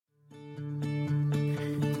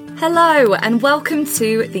Hello and welcome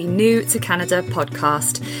to the New to Canada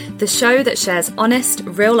podcast, the show that shares honest,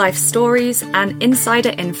 real-life stories and insider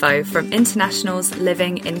info from internationals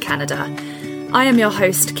living in Canada. I am your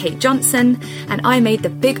host, Kate Johnson, and I made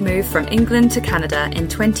the big move from England to Canada in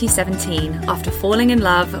 2017 after falling in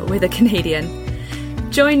love with a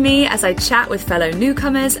Canadian. Join me as I chat with fellow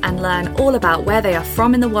newcomers and learn all about where they are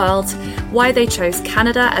from in the world, why they chose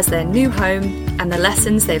Canada as their new home, and the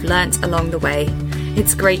lessons they've learnt along the way.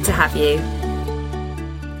 It's great to have you.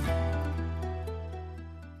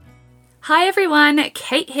 Hi everyone,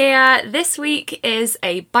 Kate here. This week is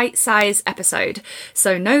a bite-sized episode,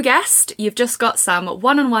 so no guest, you've just got some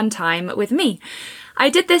one-on-one time with me. I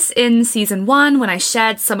did this in season 1 when I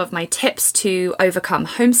shared some of my tips to overcome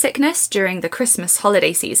homesickness during the Christmas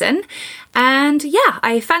holiday season. And yeah,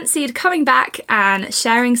 I fancied coming back and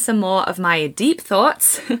sharing some more of my deep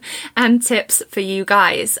thoughts and tips for you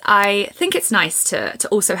guys. I think it's nice to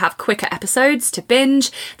also have quicker episodes to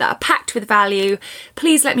binge that are packed with value.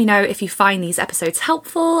 Please let me know if you find these episodes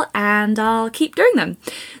helpful and I'll keep doing them.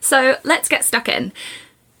 So let's get stuck in.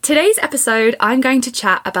 Today's episode, I'm going to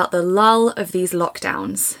chat about the lull of these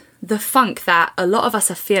lockdowns, the funk that a lot of us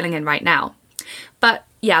are feeling in right now. But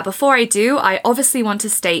yeah, before I do, I obviously want to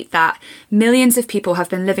state that millions of people have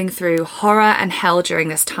been living through horror and hell during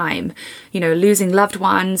this time, losing loved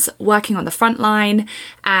ones, working on the front line.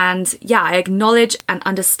 And yeah, I acknowledge and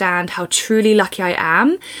understand how truly lucky I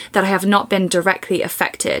am that I have not been directly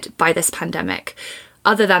affected by this pandemic,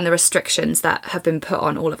 other than the restrictions that have been put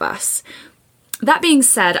on all of us. That being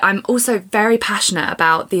said, I'm also very passionate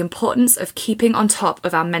about the importance of keeping on top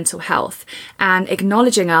of our mental health and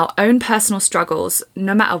acknowledging our own personal struggles,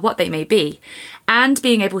 no matter what they may be, and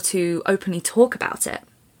being able to openly talk about it.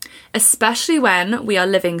 Especially when we are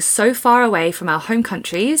living so far away from our home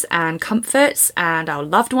countries and comforts and our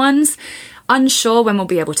loved ones, unsure when we'll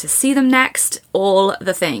be able to see them next, all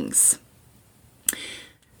the things.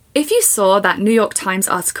 If you saw that New York Times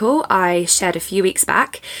article I shared a few weeks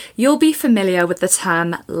back, you'll be familiar with the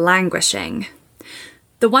term languishing.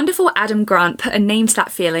 The wonderful Adam Grant put a name to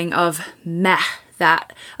that feeling of meh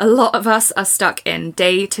that a lot of us are stuck in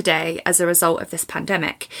day to day as a result of this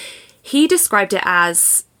pandemic. He described it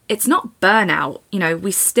as, it's not burnout,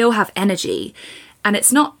 we still have energy, and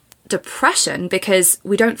it's not depression because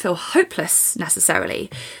we don't feel hopeless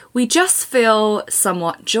necessarily. We just feel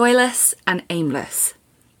somewhat joyless and aimless.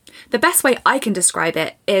 The best way I can describe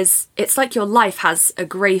it is it's like your life has a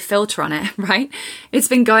grey filter on it, right? It's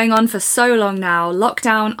been going on for so long now,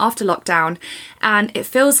 lockdown after lockdown, and it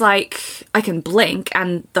feels like I can blink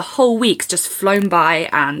and the whole week's just flown by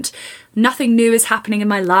and nothing new is happening in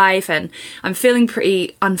my life and I'm feeling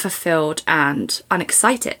pretty unfulfilled and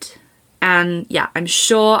unexcited. And yeah, I'm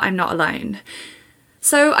sure I'm not alone.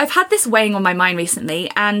 So I've had this weighing on my mind recently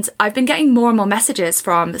and I've been getting more and more messages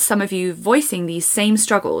from some of you voicing these same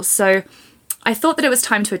struggles. So I thought that it was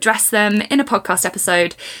time to address them in a podcast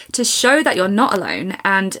episode to show that you're not alone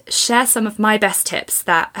and share some of my best tips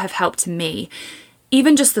that have helped me.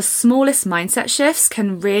 Even just the smallest mindset shifts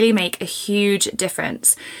can really make a huge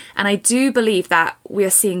difference. And I do believe that we are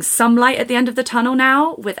seeing some light at the end of the tunnel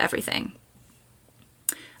now with everything.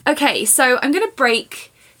 Okay, so I'm going to break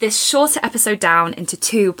this shorter episode down into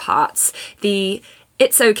 2 parts, the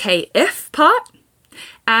it's okay if part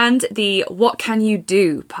and the what can you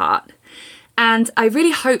do part. And I really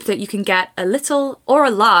hope that you can get a little or a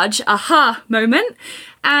large aha moment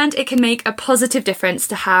and it can make a positive difference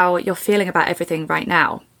to how you're feeling about everything right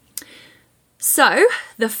now. So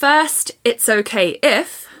the first it's okay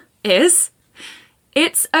if is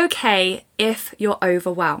it's okay if you're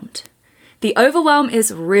overwhelmed. The overwhelm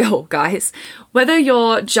is real, guys. Whether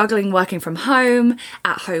you're juggling working from home,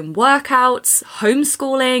 at-home workouts,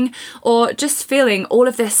 homeschooling, or just feeling all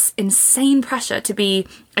of this insane pressure to be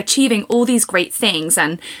achieving all these great things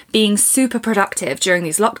and being super productive during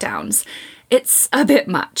these lockdowns, it's a bit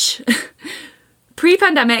much.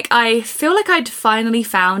 Pre-pandemic, I feel like I'd finally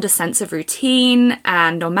found a sense of routine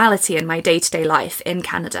and normality in my day-to-day life in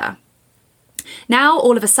Canada. Now,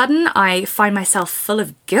 all of a sudden, I find myself full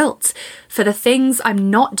of guilt for the things I'm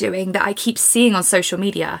not doing that I keep seeing on social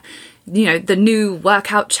media. The new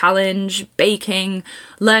workout challenge, baking,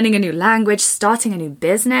 learning a new language, starting a new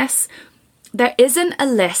business. There isn't a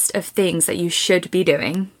list of things that you should be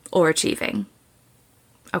doing or achieving.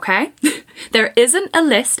 Okay? There isn't a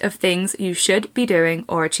list of things you should be doing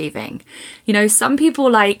or achieving. Some people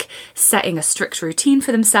like setting a strict routine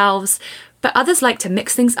for themselves, but others like to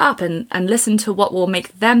mix things up and listen to what will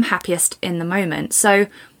make them happiest in the moment. So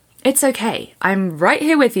it's okay. I'm right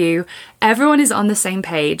here with you. Everyone is on the same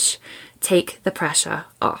page. Take the pressure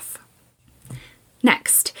off.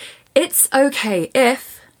 Next, it's okay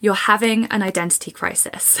if you're having an identity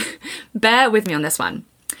crisis. Bear with me on this one.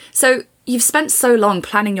 So you've spent so long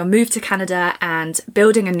planning your move to Canada and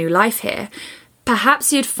building a new life here.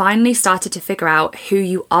 Perhaps you'd finally started to figure out who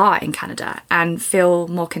you are in Canada and feel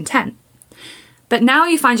more content. But now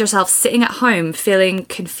you find yourself sitting at home feeling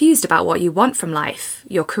confused about what you want from life,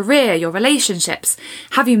 your career, your relationships.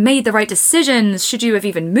 Have you made the right decisions? Should you have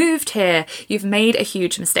even moved here? You've made a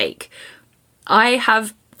huge mistake. I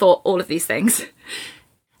have thought all of these things.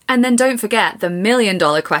 And then don't forget the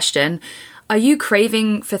million-dollar question. Are you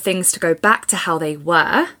craving for things to go back to how they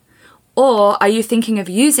were? Or are you thinking of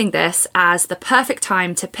using this as the perfect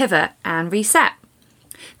time to pivot and reset?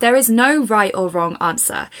 There is no right or wrong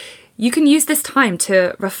answer. You can use this time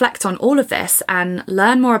to reflect on all of this and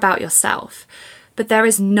learn more about yourself. But there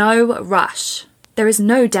is no rush. There is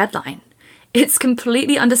no deadline. It's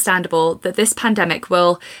completely understandable that this pandemic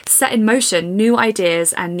will set in motion new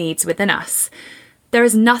ideas and needs within us. There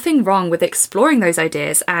is nothing wrong with exploring those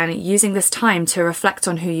ideas and using this time to reflect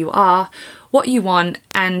on who you are, what you want,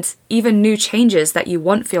 and even new changes that you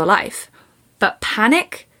want for your life. But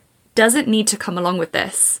panic doesn't need to come along with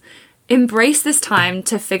this. Embrace this time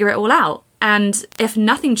to figure it all out. And if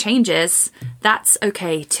nothing changes, that's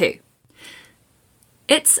okay too.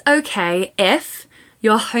 It's okay if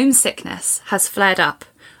your homesickness has flared up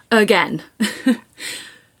again.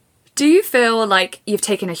 Do you feel like you've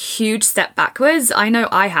taken a huge step backwards? I know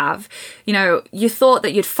I have. You thought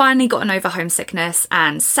that you'd finally gotten over homesickness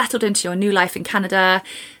and settled into your new life in Canada.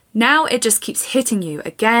 Now it just keeps hitting you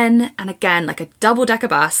again and again like a double-decker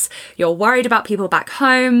bus. You're worried about people back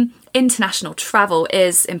home. International travel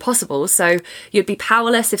is impossible, so you'd be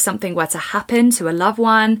powerless if something were to happen to a loved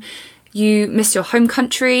one. You miss your home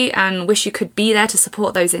country and wish you could be there to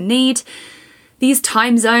support those in need. These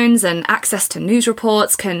time zones and access to news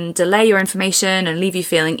reports can delay your information and leave you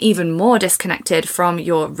feeling even more disconnected from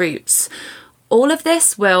your roots. All of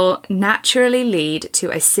this will naturally lead to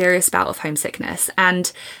a serious bout of homesickness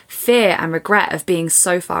and fear and regret of being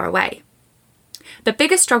so far away. The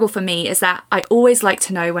biggest struggle for me is that I always like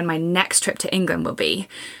to know when my next trip to England will be.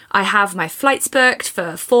 I have my flights booked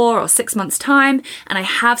for 4 or 6 months' time, and I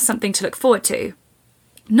have something to look forward to.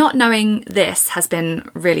 Not knowing this has been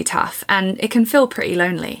really tough, and it can feel pretty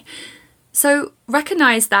lonely. So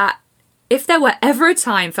recognise that if there were ever a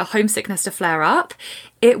time for homesickness to flare up,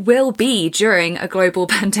 it will be during a global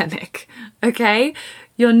pandemic, okay?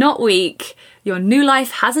 You're not weak. Your new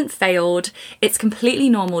life hasn't failed. It's completely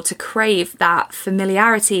normal to crave that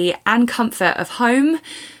familiarity and comfort of home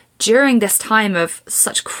during this time of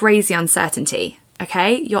such crazy uncertainty,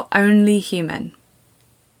 okay? You're only human.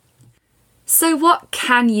 So what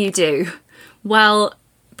can you do? Well,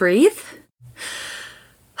 breathe,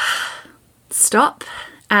 stop,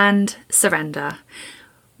 and surrender.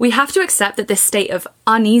 We have to accept that this state of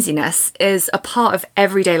uneasiness is a part of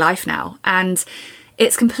everyday life now, and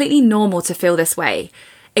it's completely normal to feel this way.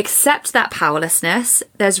 Accept that powerlessness.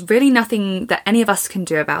 There's really nothing that any of us can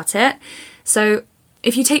do about it. So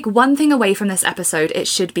if you take one thing away from this episode, it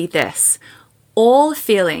should be this. All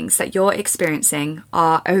feelings that you're experiencing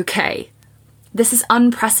are okay. This is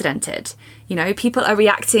unprecedented. People are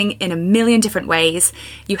reacting in a million different ways.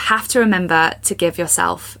 You have to remember to give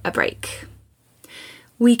yourself a break.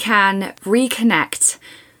 We can reconnect.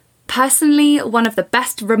 Personally, one of the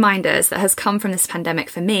best reminders that has come from this pandemic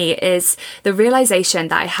for me is the realization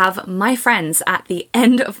that I have my friends at the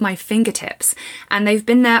end of my fingertips, and they've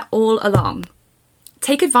been there all along.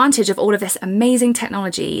 Take advantage of all of this amazing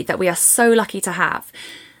technology that we are so lucky to have.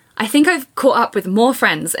 I think I've caught up with more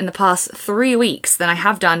friends in the past 3 weeks than I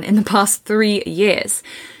have done in the past 3 years.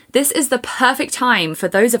 This is the perfect time for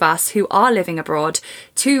those of us who are living abroad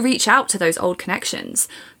to reach out to those old connections,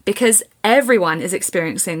 because everyone is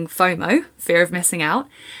experiencing FOMO, fear of missing out,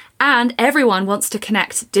 and everyone wants to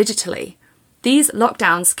connect digitally. These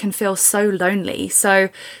lockdowns can feel so lonely, so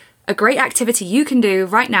a great activity you can do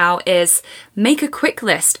right now is make a quick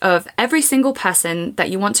list of every single person that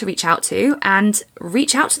you want to reach out to and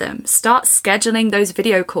reach out to them. Start scheduling those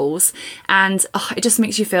video calls, and it just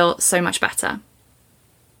makes you feel so much better.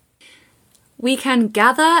 We can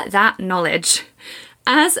gather that knowledge.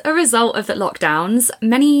 As a result of the lockdowns,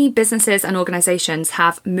 many businesses and organisations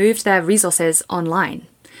have moved their resources online.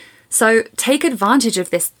 So take advantage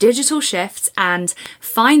of this digital shift and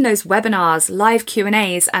find those webinars, live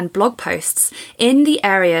Q&As and blog posts in the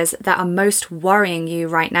areas that are most worrying you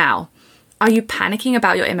right now. Are you panicking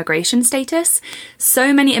about your immigration status?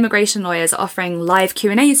 So many immigration lawyers are offering live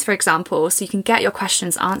Q&As, for example, so you can get your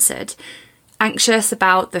questions answered. Anxious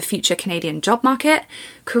about the future Canadian job market?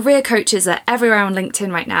 Career coaches are everywhere on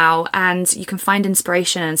LinkedIn right now, and you can find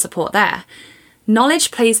inspiration and support there.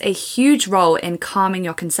 Knowledge plays a huge role in calming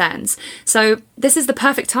your concerns, so this is the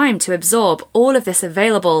perfect time to absorb all of this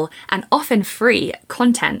available and often free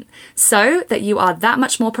content so that you are that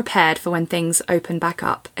much more prepared for when things open back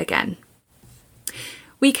up again.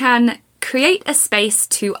 We can create a space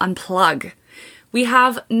to unplug. We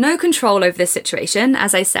have no control over this situation,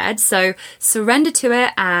 as I said, so surrender to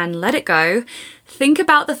it and let it go. Think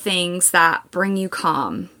about the things that bring you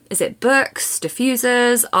calm. Is it books,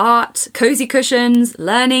 diffusers, art, cozy cushions,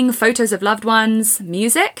 learning, photos of loved ones,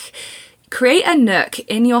 music? Create a nook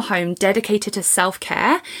in your home dedicated to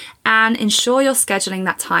self-care and ensure you're scheduling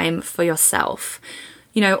that time for yourself.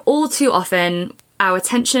 All too often, our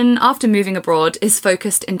attention after moving abroad is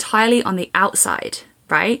focused entirely on the outside,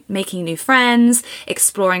 right? Making new friends,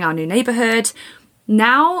 exploring our new neighborhood.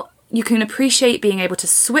 Now, you can appreciate being able to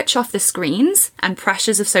switch off the screens and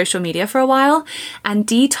pressures of social media for a while and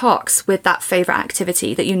detox with that favorite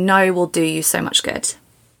activity that you know will do you so much good.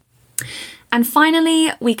 And finally,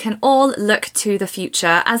 we can all look to the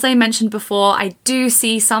future. As I mentioned before, I do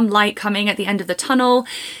see some light coming at the end of the tunnel.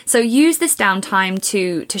 So use this downtime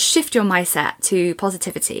to shift your mindset to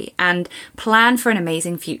positivity and plan for an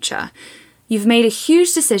amazing future. You've made a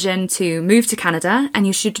huge decision to move to Canada, and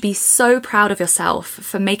you should be so proud of yourself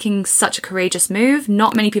for making such a courageous move.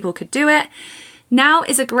 Not many people could do it. Now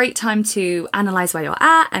is a great time to analyze where you're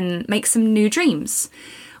at and make some new dreams.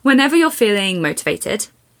 Whenever you're feeling motivated,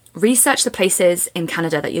 research the places in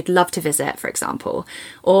Canada that you'd love to visit, for example,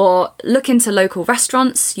 or look into local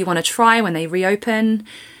restaurants you want to try when they reopen.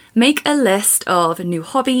 Make a list of new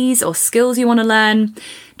hobbies or skills you want to learn.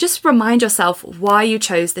 Just remind yourself why you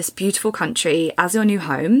chose this beautiful country as your new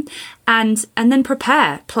home, and then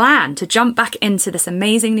plan to jump back into this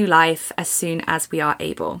amazing new life as soon as we are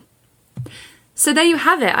able. So there you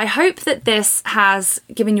have it. I hope that this has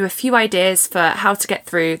given you a few ideas for how to get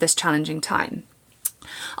through this challenging time.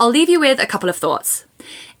 I'll leave you with a couple of thoughts.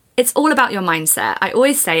 It's all about your mindset. I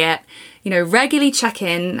always say it. Regularly check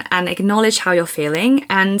in and acknowledge how you're feeling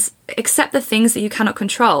and accept the things that you cannot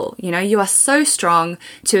control. You are so strong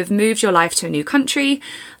to have moved your life to a new country,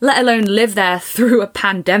 let alone live there through a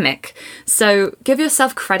pandemic. So give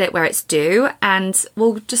yourself credit where it's due, and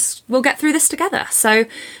we'll get through this together. So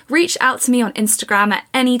reach out to me on Instagram at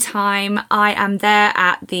any time. I am there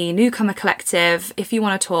at the Newcomer Collective. If you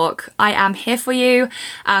want to talk, I am here for you.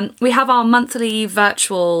 We have our monthly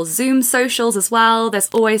virtual Zoom socials as well. There's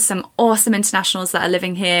always some awesome internationals that are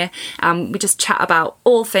living here. We just chat about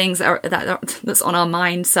all things that's on our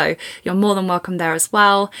mind, so you're more than welcome there as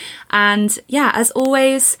well. And yeah, as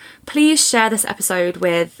always, please share this episode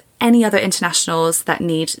with any other internationals that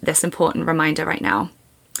need this important reminder right now.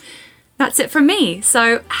 That's it from me.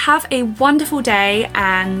 So have a wonderful day,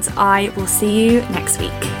 and I will see you next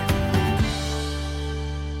week.